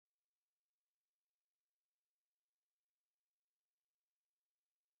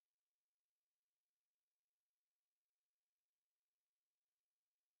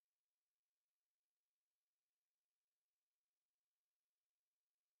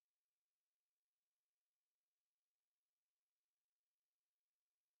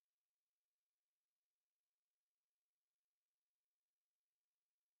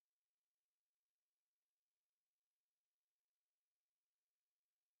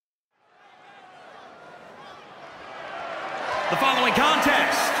The following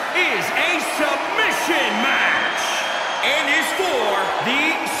contest is a submission match and is for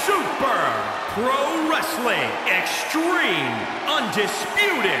the Super Pro Wrestling Extreme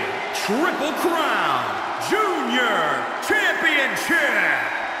Undisputed Triple Crown Junior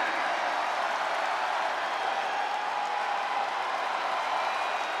Championship.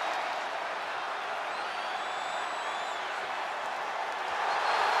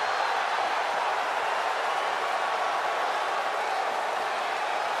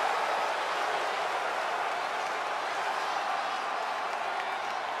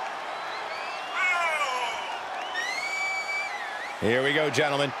 Here we go,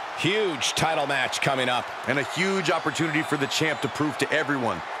 gentlemen. Huge title match coming up. And a huge opportunity for the champ to prove to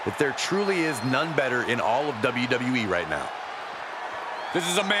everyone that there truly is none better in all of WWE right now. This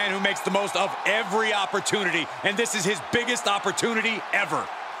is a man who makes the most of every opportunity, and this is his biggest opportunity ever.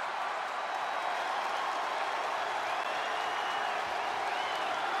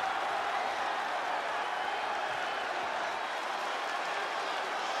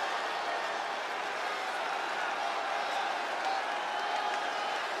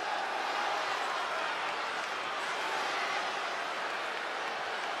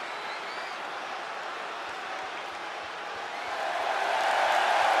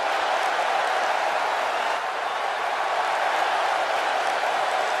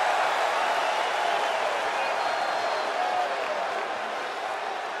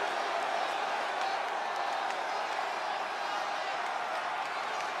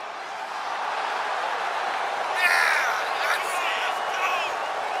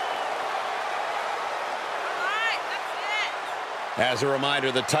 As a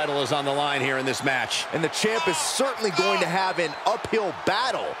reminder, the title is on the line here in this match. And the champ is certainly going to have an uphill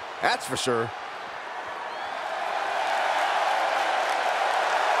battle, that's for sure.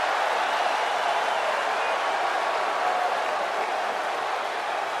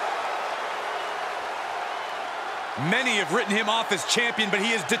 Many have written him off as champion, but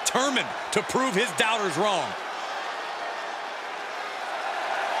he is determined to prove his doubters wrong.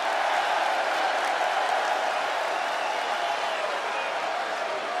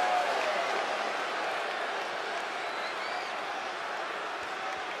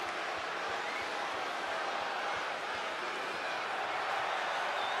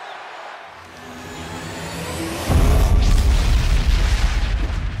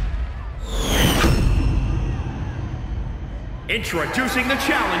 Introducing the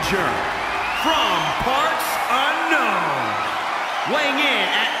challenger from parts unknown, weighing in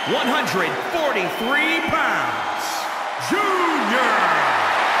at 143 pounds, Junior.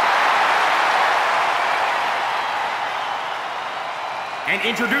 And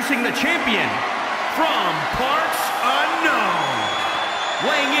introducing the champion from parts unknown,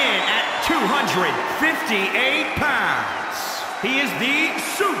 weighing in at 258 pounds, he is the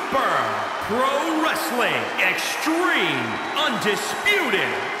Super Pro Wrestling Extreme Undisputed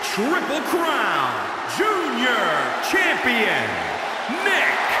Triple Crown Junior Champion,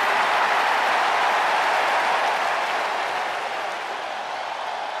 Nick.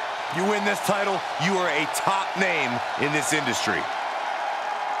 You win this title, you are a top name in this industry.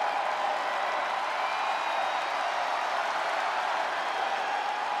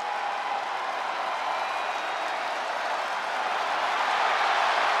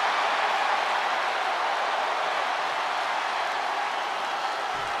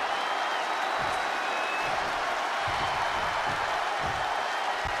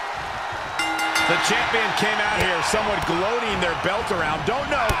 The champion came out here somewhat gloating their belt around. Don't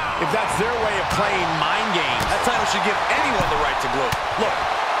know if that's their way of playing mind games. That title should give anyone the right to gloat. Look,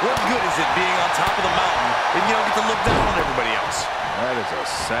 what good is it being on top of the mountain if you don't get to look down on everybody else? That is a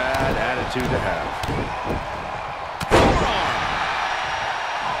sad attitude to have.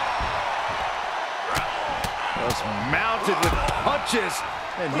 Just mounted with punches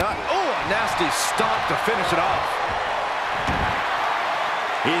and not, oh, a nasty stomp to finish it off.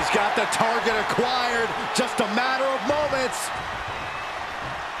 He's got the target acquired, just a matter of moments.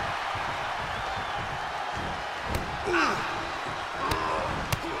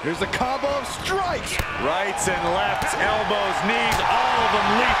 Here's the combo of strikes. Rights and lefts, elbows, knees, all of them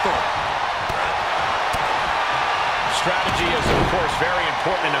lethal. Strategy is, of course, very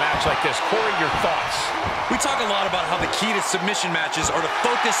important in a match like this. Corey, your thoughts? We talk a lot about how the key to submission matches are to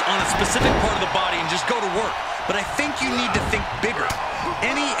focus on a specific part of the body and just go to work. But I think you need to think bigger.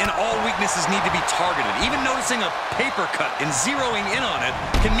 Any and all weaknesses need to be targeted. Even noticing a paper cut and zeroing in on it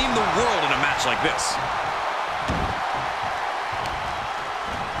can mean the world in a match like this.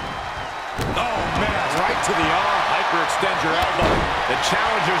 Oh, man, right to the arm. Hyperextend your elbow. The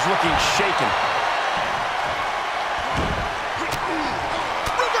challenger's looking shaken.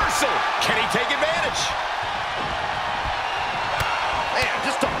 reversal. Can he take advantage? Man,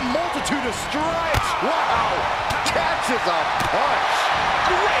 just a multitude of strikes. Wow. Catches a punch.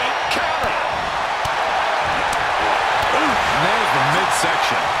 Great counter. Ooh, nails the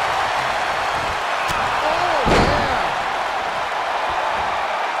midsection. Oh, yeah.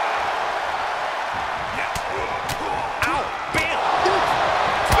 Ow, bam.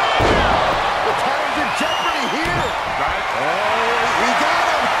 The title's in jeopardy here. Right. Oh, he got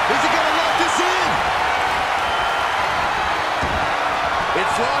him. Is he going to lock this in?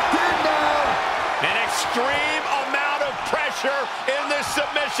 It's locked in now. An extreme amount of pressure in this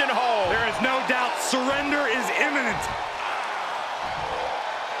submission hold. There is no doubt surrender is imminent.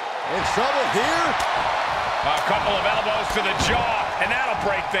 In trouble here. A couple of elbows to the jaw, and that'll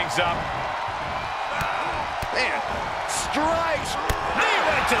break things up. Man, strikes. Knee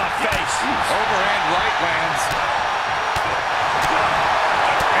right to the face. Overhand right lands.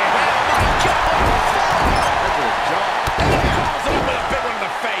 Calls him with a big one in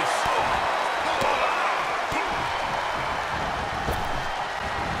the face.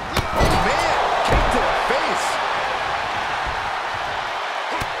 Man, kick to the face.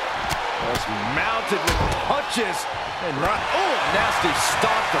 Just mounted with punches. And right, oh, nasty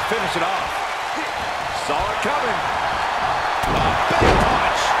stop to finish it off. Saw it coming. A big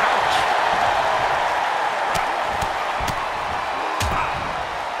punch. Ouch.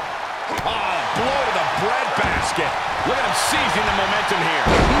 Blow to the breadbasket. Look at him seizing the momentum here.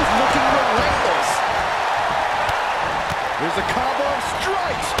 He's looking relentless. Here's a combo of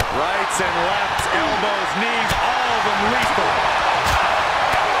strikes. Rights and lefts, elbows, knees, all of them lethal.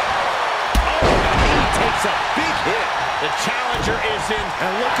 He takes a big hit. The challenger is in.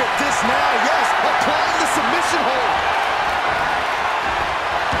 And look at this now. Yes, applying the submission hold.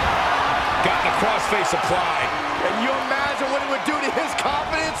 Got the crossface applied. Can you imagine what it would do to his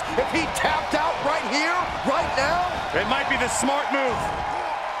confidence if he tapped out right here, right now? It might be the smart move.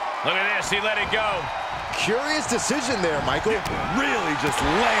 Look at this, he let it go. Curious decision there, Michael. Really just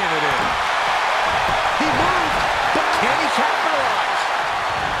laying it in. He moved, but can he capitalize?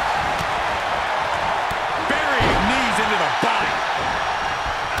 Burying knees into the body.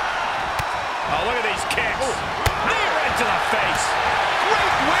 Oh, look at these kicks. Knee right to the face.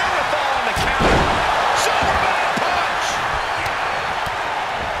 Great wherewithal on the counter. Shoulder block punch.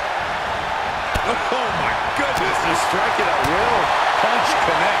 Oh my goodness, just striking at will. Punch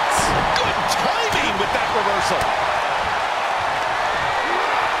connects. Good timing with that reversal.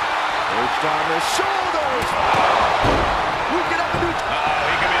 Perched on the shoulders. We can have a new... Uh-oh,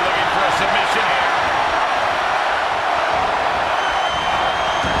 he could be looking for a submission here.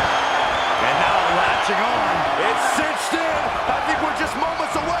 And now latching on. It's cinched in. I think we're just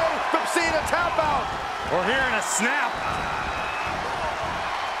moments away from seeing a tap out. Or hearing a snap.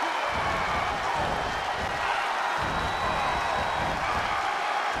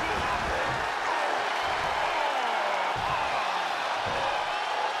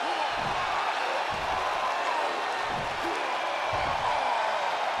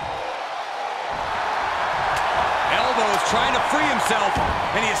 Elbows trying to free himself,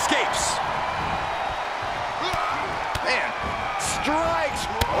 and he escapes. Man, strikes.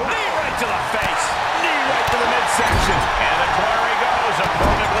 Knee right to the face. Knee right to the midsection. And the corner he goes. A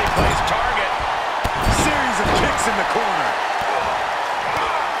perfectly placed target. Series of kicks in the corner.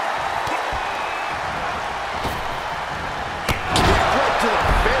 Right to the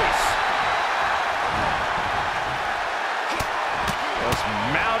face. Just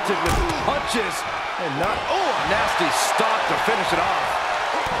mounted with punches. And not, oh, a nasty stop to finish it off.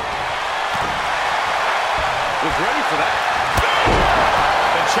 Was ready for that.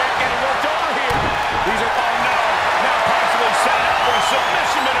 The champ getting worked over here. These are, oh no, now possibly set up for a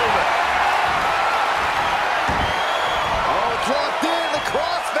submission maneuver. Oh, it's locked in, the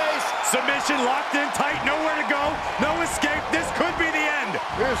crossface. Submission locked in tight, nowhere to go, no escape. This could be the end.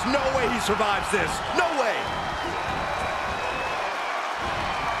 There's no way he survives this. No way.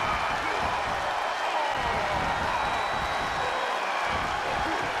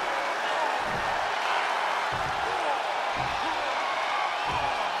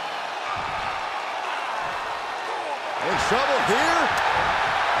 In trouble here.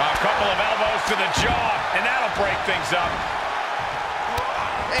 A couple of elbows to the jaw, and that'll break things up.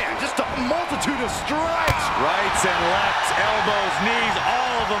 Man, just a multitude of strikes. Rights and lefts, elbows, knees,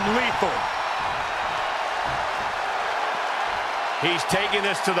 all of them lethal. He's taking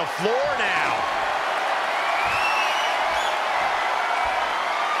this to the floor now.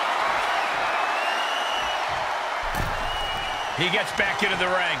 He gets back into the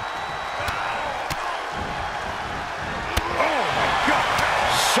ring. Oh, my God.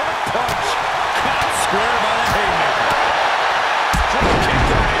 Sharp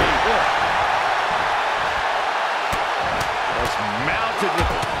mounted with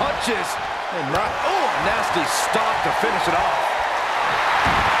punches. And nasty stop to finish it off.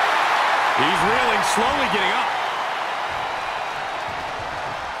 He's reeling, slowly getting up.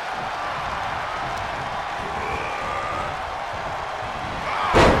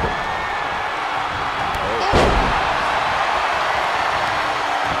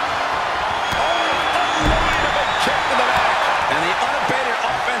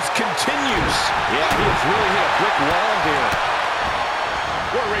 Continues. Yeah, he has really hit a brick wall here.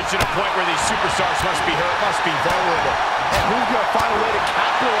 We're reaching a point where these superstars must be hurt, must be vulnerable. And who's going to find a way to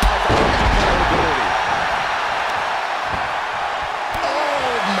capitalize on that vulnerability?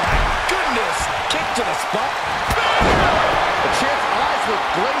 Oh, my goodness. Kick to the spot. The champ's eyes look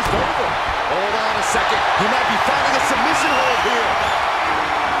glazed over. Hold on a second. He might be finding a submission hold here.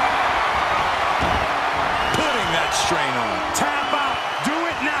 Putting that strain on. Tap out. Do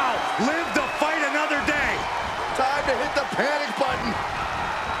it now. Live to fight another day. Time to hit the panic button.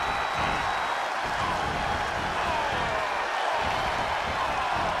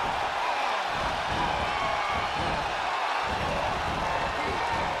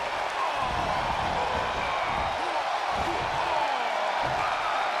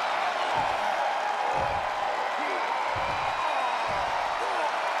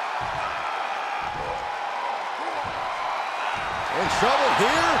 In trouble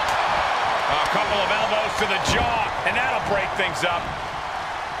here. A couple of elbows to the jaw, and that'll break things up.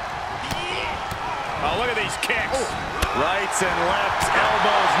 Oh, look at these kicks. Rights and lefts,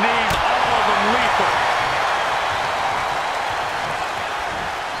 elbows, knees, all of them lethal.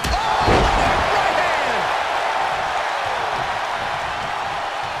 Oh, right hand.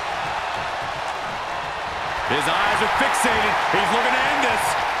 His eyes are fixated. He's looking to end this.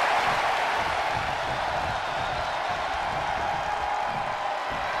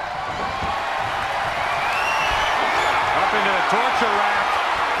 Torture rack.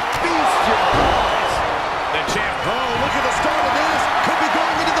 Bestialized. The champ. Oh, look at the start of this. Could be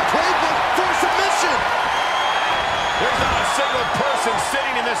going into the playbook for submission. There's not a single person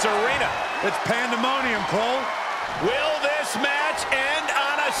sitting in this arena. It's pandemonium, Cole. Will this match end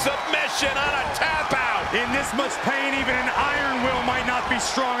on a submission, on a tap out? In this much pain, even an iron will might not be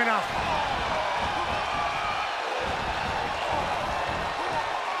strong enough.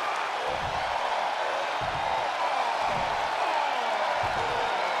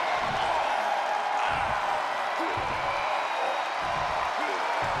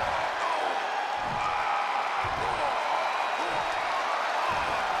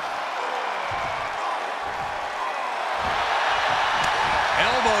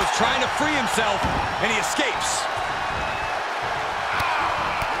 Elbows trying to free himself, and he escapes.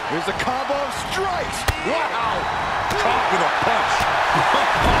 Here's a combo of strikes. Wow. Caught with a punch.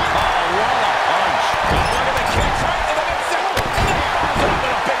 What a punch. Oh, look at the kicks right to the midsection. And then he follows up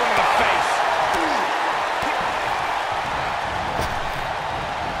with a big one to the face.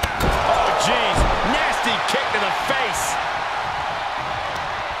 Oh, geez. Nasty kick to the face.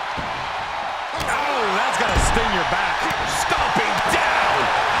 Oh, that's got to sting your back. Stomping down.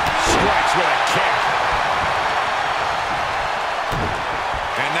 Strikes with a kick.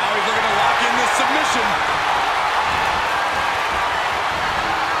 And now he's looking to lock in this submission.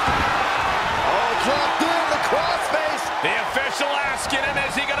 Oh, dropped in the crossface. The official asking him,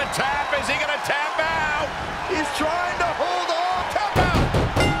 is he going to tap? Is he going to tap out? He's trying to hold on. Tap out.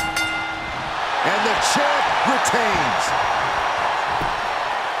 And the champ retains.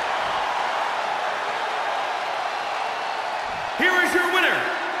 Here is your winner,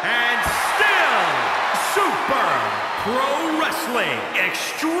 and still Super Pro Wrestling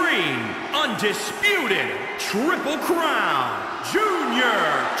Extreme Undisputed Triple Crown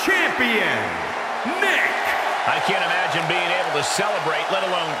Junior Champion, Nick. I can't imagine being able to celebrate, let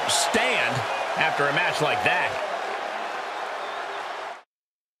alone stand, after a match like that.